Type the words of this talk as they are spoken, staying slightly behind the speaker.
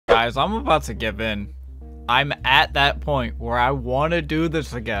Guys, I'm about to give in. I'm at that point where I want to do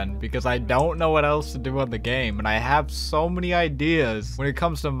this again because I don't know what else to do on the game, and I have so many ideas when it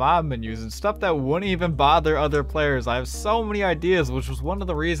comes to mod menus and stuff that wouldn't even bother other players. I have so many ideas, which was one of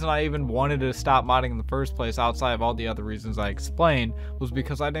the reasons I even wanted to stop modding in the first place, outside of all the other reasons I explained, was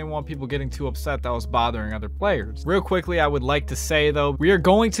because I didn't want people getting too upset that was bothering other players. Real quickly, I would like to say though, we are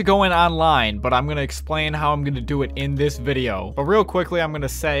going to go in online, but I'm going to explain how I'm going to do it in this video. But real quickly, I'm going to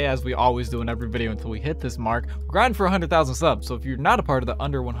say, as we always do in every video until we hit this mark, we're grinding for 100,000 subs. So if you're not a part of the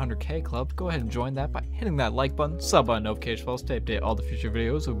under 100k club, go ahead and join that by hitting that like button, sub button, notification bells to update all the future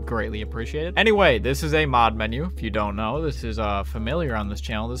videos. Would greatly appreciate it. Anyway, this is a mod menu. If you don't know, this is familiar on this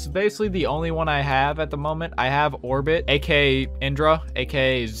channel. This is basically the only one I have at the moment. I have Orbit, aka Indra,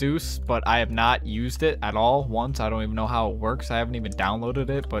 aka Zeus, but I have not used it at all once. I don't even know how it works. I haven't even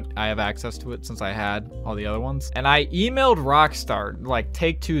downloaded it, but I have access to it since I had all the other ones. And I emailed Rockstar, like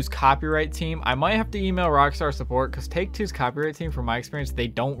Take-Two's copyright team. I might have to email Rockstar support because Take-Two's copyright team, from my experience, they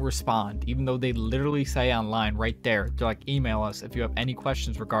don't respond, even though they literally say online right there, they're like, email us if you have any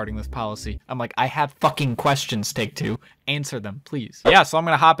questions regarding this policy. I'm like, I have fucking questions, Take-Two, answer them please. Yeah, so I'm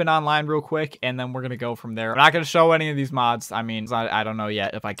gonna hop in online real quick and then we're gonna go from there. I'm not gonna show any of these mods. I mean, I don't know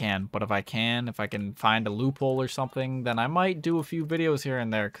yet if I can, but if I can find a loophole or something, then I might do a few videos here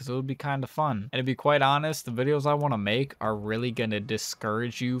and there because it would be kind of fun. And to be quite honest, the videos I want to make are really gonna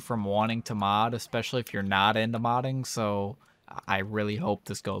discourage you from wanting to mod, especially if you're not into modding, so I really hope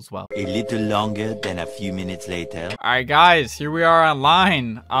this goes well. A little longer than a few minutes later. Alright guys, here we are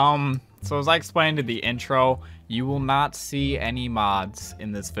online. So as I explained in the intro, you will not see any mods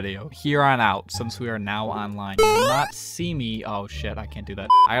in this video. Here on out, since we are now online, you will not see me. Oh shit, I can't do that.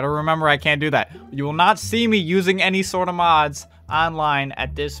 I gotta remember I can't do that. You will not see me using any sort of mods online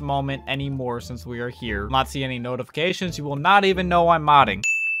at this moment anymore since we are here. You will not see any notifications. You will not even know I'm modding.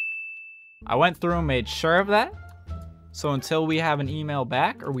 I went through and made sure of that. So until we have an email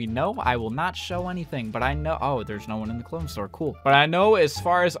back or we know, I will not show anything. But I know, oh, there's no one in the clone store, cool. But I know as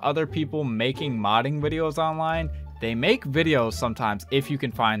far as other people making modding videos online, they make videos sometimes if you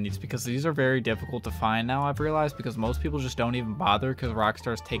can find these, because these are very difficult to find now, I've realized, because most people just don't even bother because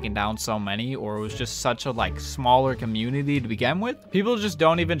Rockstar's taken down so many, or it was just such a like smaller community to begin with. People just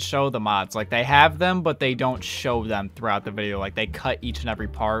don't even show the mods. Like they have them, but they don't show them throughout the video. Like they cut each and every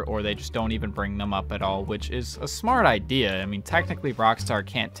part, or they just don't even bring them up at all, which is a smart idea. I mean, technically Rockstar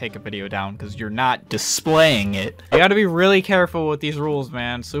can't take a video down because you're not displaying it. You gotta be really careful with these rules,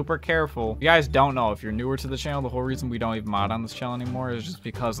 man. Super careful. You guys don't know, if you're newer to the channel, the whole reason we don't even mod on this channel anymore is just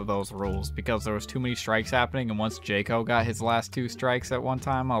because of those rules, because there was too many strikes happening, and once Jaco got his last 2 strikes at one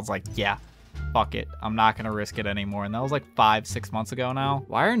time, I was like, yeah, fuck it, I'm not gonna risk it anymore. And that was like 5-6 months ago now.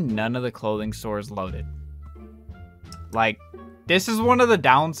 Why are none of the clothing stores loaded? Like, this is one of the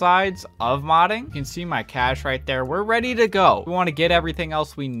downsides of modding. You can see my cash right there. We're ready to go. We want to get everything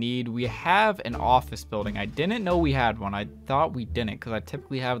else we need. We have an office building. I didn't know we had one. I thought we didn't, because I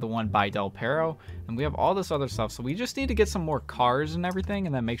typically have the one by Del Perro, and we have all this other stuff. So we just need to get some more cars and everything,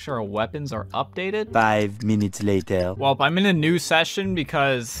 and then make sure our weapons are updated. 5 minutes later. Well, I'm in a new session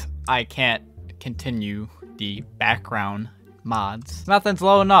because I can't continue the background mods. Nothing's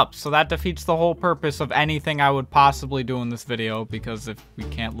loading up, so that defeats the whole purpose of anything I would possibly do in this video, because if we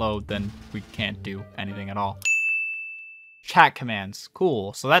can't load, then we can't do anything at all. Chat commands,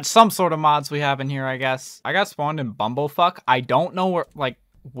 cool. So that's some sort of mods we have in here, I guess. I got spawned in Bumblefuck. I don't know where, like,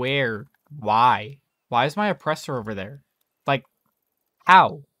 where, why is my oppressor over there? Like,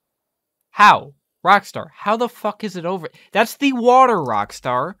 how Rockstar, how the fuck is it over? That's the water,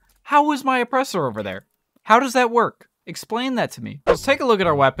 Rockstar. How is my oppressor over there? How does that work? Explain that to me. Let's take a look at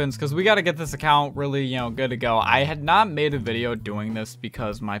our weapons, because we got to get this account really, you know, good to go. I had not made a video doing this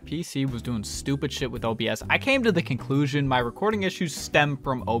because my PC was doing stupid shit with OBS. I came to the conclusion my recording issues stem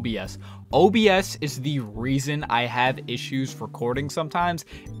from OBS. OBS is the reason I have issues recording sometimes.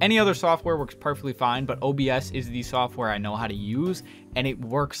 Any other software works perfectly fine, but OBS is the software I know how to use, and it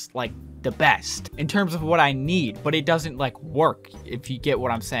works like the best in terms of what I need, but it doesn't like work, if you get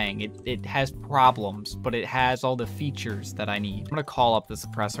what I'm saying. It has problems, but it has all the features that I need. I'm gonna call up the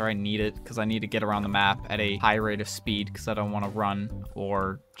suppressor. I need it because I need to get around the map at a high rate of speed, because I don't want to run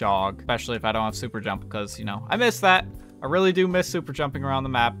or jog, especially if I don't have super jump, because, you know, I miss that. I really do miss super jumping around the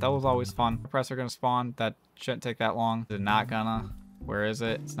map. That was always fun. Suppressor gonna spawn. That shouldn't take that long. Is it not gonna? Where is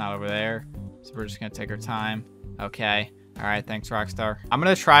it? It's not over there. So we're just gonna take our time. Okay. All right, thanks, Rockstar. I'm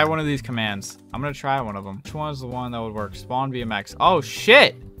gonna try one of these commands. I'm gonna try one of them. Which one is the one that would work? Spawn BMX. Oh,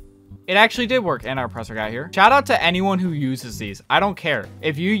 shit! It actually did work, and our oppressor got here. Shout out to anyone who uses these. I don't care.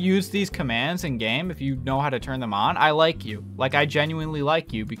 If you use these commands in game, if you know how to turn them on, I like you. Like, I genuinely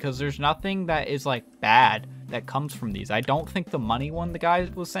like you because there's nothing that is, like, bad that comes from these. I don't think the money one the guy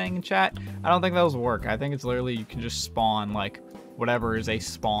was saying in chat, I don't think those work. I think it's literally you can just spawn, like, whatever is a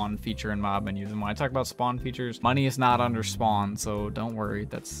spawn feature in mob menus. And when I talk about spawn features, money is not under spawn, so don't worry.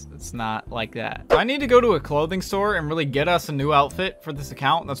 It's not like that. So I need to go to a clothing store and really get us a new outfit for this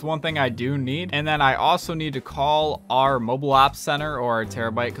account. That's one thing I do need. And then I also need to call our mobile ops center or our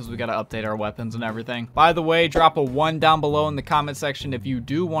terabyte because we got to update our weapons and everything. By the way, drop a 1 down below in the comment section if you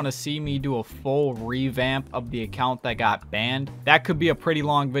do want to see me do a full revamp of the account that got banned. That could be a pretty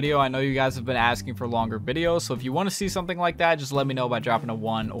long video. I know you guys have been asking for longer videos, so if you want to see something like that, just let me know by dropping a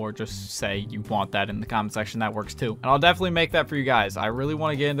 1 or just say you want that in the comment section. That works too, and I'll definitely make that for you guys. I really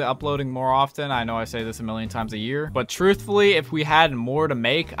want to get into uploading more often. I know I say this a million times a year, but truthfully, if we had more to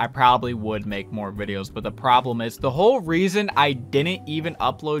make, I probably would make more videos. But the problem is, the whole reason I didn't even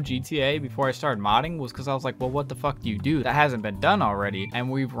upload GTA before I started modding was because I was like, well, what the fuck do you do? That hasn't been done already,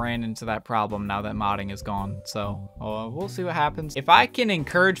 and we've ran into that problem now that modding is gone. So we'll see what happens. If I can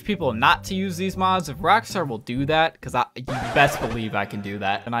encourage people not to use these mods, if Rockstar will do that, because you best believe I can do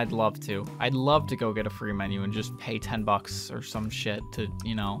that, and I'd love to. I'd love to go get a free menu and just pay 10 bucks or some shit to,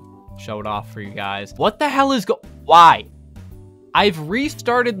 you know, show it off for you guys. What the hell is why? I've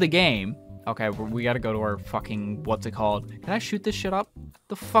restarted the game. Okay, we gotta go to our fucking, what's it called? Can I shoot this shit up?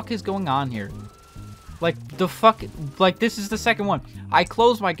 The fuck is going on here? Like, the fuck, like, this is the second one. I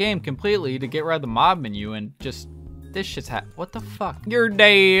closed my game completely to get rid of the mob menu and just, this shit's what the fuck? You're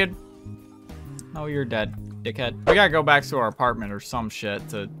dead. No, you're dead, dickhead. We gotta go back to our apartment or some shit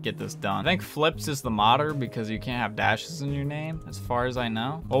to get this done. I think Flips is the modder because you can't have dashes in your name, as far as I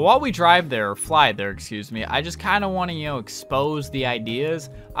know. Well, while we drive there, or fly there, excuse me, I just kind of want to, you know, expose the ideas.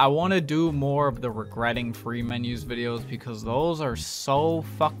 I want to do more of the regretting free menus videos because those are so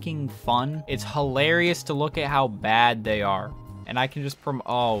fucking fun. It's hilarious to look at how bad they are. And I can just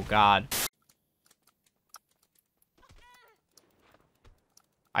oh god.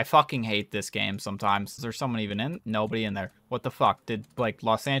 I fucking hate this game sometimes. Is there someone even in? Nobody in there. What the fuck? Did, like,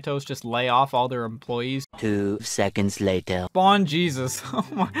 Los Santos just lay off all their employees? 2 seconds later. Spawn Jesus. Oh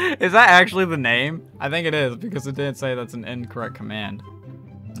my, is that actually the name? I think it is, because it didn't say that's an incorrect command.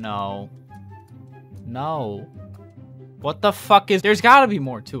 No. No. What the fuck is... There's gotta be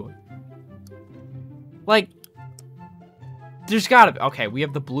more to it. Like... There's gotta be... Okay, we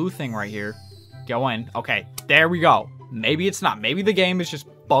have the blue thing right here. Go in. Okay, there we go. Maybe it's not. Maybe the game is just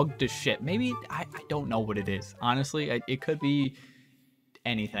bugged as shit. Maybe, I don't know what it is. Honestly, it could be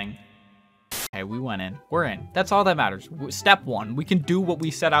anything. Okay, we went in. We're in. That's all that matters. Step 1. We can do what we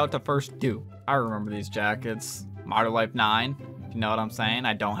set out to first do. I remember these jackets. Modern Life 9. You know what I'm saying?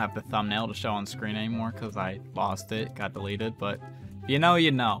 I don't have the thumbnail to show on screen anymore because I lost it. Got deleted. But if you know,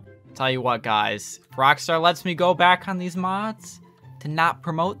 you know. Tell you what, guys. If Rockstar lets me go back on these mods to not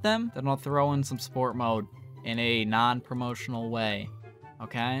promote them, then I'll throw in some sport mode in a non-promotional way.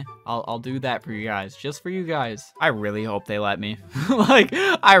 Okay, I'll do that for you guys, just for you guys. I really hope they let me. Like,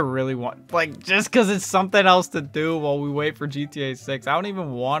 I really want, like, just because it's something else to do while we wait for GTA 6. I don't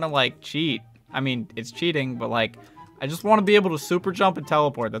even want to, like, cheat. I mean, it's cheating, but, like, I just want to be able to super jump and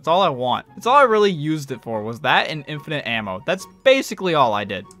teleport. That's all I want. That's all I really used it for, was that and infinite ammo. That's basically all I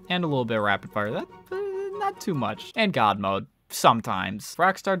did. And a little bit of rapid fire. That, not too much. And God mode. Sometimes. If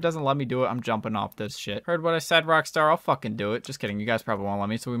Rockstar doesn't let me do it, I'm jumping off this shit. Heard what I said, Rockstar? I'll fucking do it. Just kidding. You guys probably won't let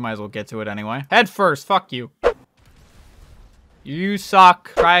me, so we might as well get to it anyway. Head first. Fuck you. You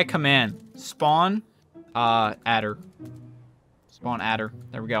suck. Try a command. Spawn. Adder. Spawn adder.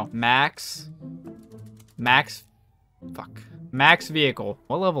 There we go. Max. Fuck. Max vehicle.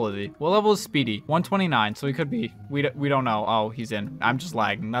 What level is he? What level is Speedy? 129, so he could be. We don't know. Oh, he's in. I'm just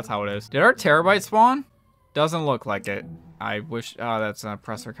lagging. That's how it is. Did our terabyte spawn? Doesn't look like it. I wish... Oh, that's an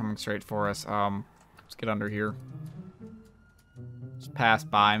oppressor coming straight for us. Let's get under here. Just pass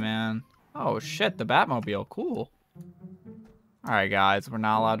by, man. Oh, shit. The Batmobile. Cool. Alright, guys. We're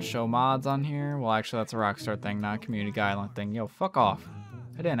not allowed to show mods on here. Well, actually, that's a Rockstar thing, not a community guideline thing. Yo, fuck off.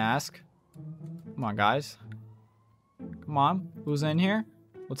 I didn't ask. Come on, guys. Come on. Who's in here?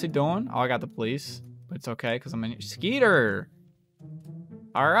 What's he doing? Oh, I got the police. But it's okay, because I'm in here. Skeeter!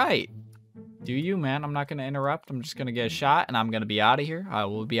 Alright. Do you, man? I'm not going to interrupt. I'm just going to get a shot, and I'm going to be out of here. I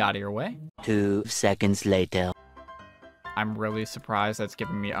will be out of your way. 2 seconds later. I'm really surprised that's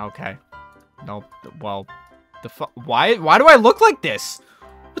giving me... Okay. Nope. Well, the fuck... Why do I look like this?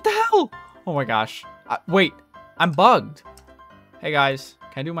 What the hell? Oh my gosh. Wait. I'm bugged. Hey, guys.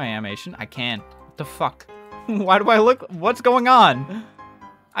 Can I do my animation? I can. What the fuck? Why do I look... What's going on?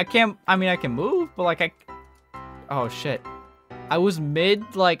 I can't, I mean, I can move, but like oh shit. I was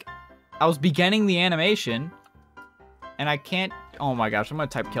like, I was beginning the animation, and I can't, oh my gosh, I'm gonna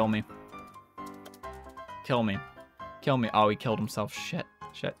type kill me. Kill me. Kill me. Oh, he killed himself. Shit.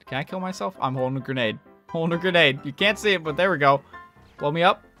 Shit. Can I kill myself? I'm holding a grenade. Holding a grenade. You can't see it, but there we go. Blow me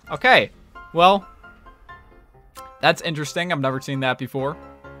up. Okay. Well, that's interesting. I've never seen that before.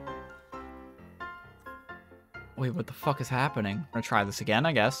 Wait, what the fuck is happening? I'm gonna try this again,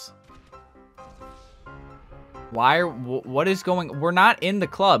 I guess. What is going, we're not in the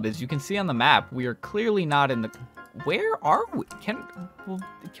club. As you can see on the map, we are clearly not in the, where are we? Will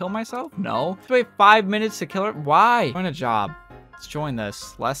kill myself? No. Wait 5 minutes to kill her? Why? Join a job. Let's join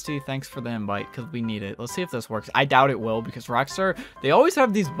this. Lesty, thanks for the invite, because we need it. Let's see if this works. I doubt it will, because Rockstar, they always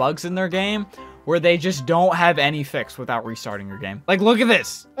have these bugs in their game where they just don't have any fix without restarting your game. Like, look at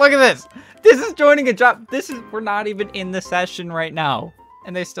this. Look at this. This is joining a job. We're not even in the session right now,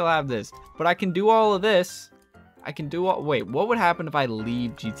 and they still have this. But I can do all of this. I can do all, wait, what would happen if I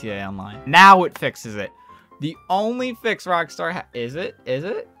leave GTA Online? Now it fixes it. The only fix Rockstar is it?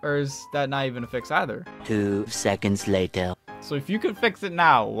 Or is that not even a fix either? 2 seconds later. So if you can fix it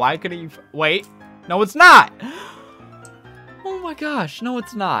now, why couldn't you, wait, no it's not! Oh my gosh, no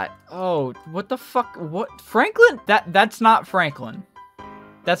it's not. Oh, what the fuck, what, Franklin? That's not Franklin.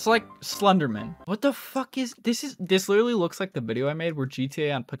 That's like Slenderman. What the fuck is, this literally looks like the video I made where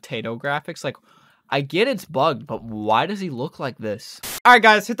GTA on potato graphics, like, I get it's bugged, but why does he look like this? Alright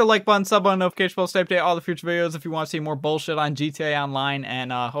guys, hit the like button, sub button, notification bell, stay updated all the future videos if you want to see more bullshit on GTA Online,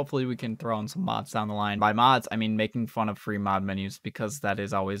 and hopefully we can throw in some mods down the line. By mods, I mean making fun of free mod menus, because that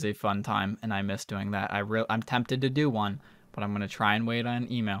is always a fun time, and I miss doing that. I'm tempted to do one, but I'm going to try and wait on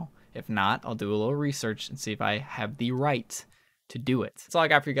email. If not, I'll do a little research and see if I have the right to do it. That's all I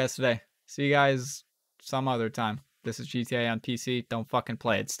got for you guys today. See you guys some other time. This is GTA on PC. Don't fucking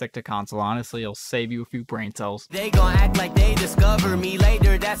play it. Stick to console. Honestly, it'll save you a few brain cells. They gon' act like they discover me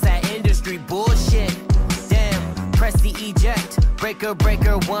later. That's that industry bullshit. Damn, press the eject. Breaker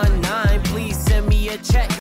 19. Please send me a check.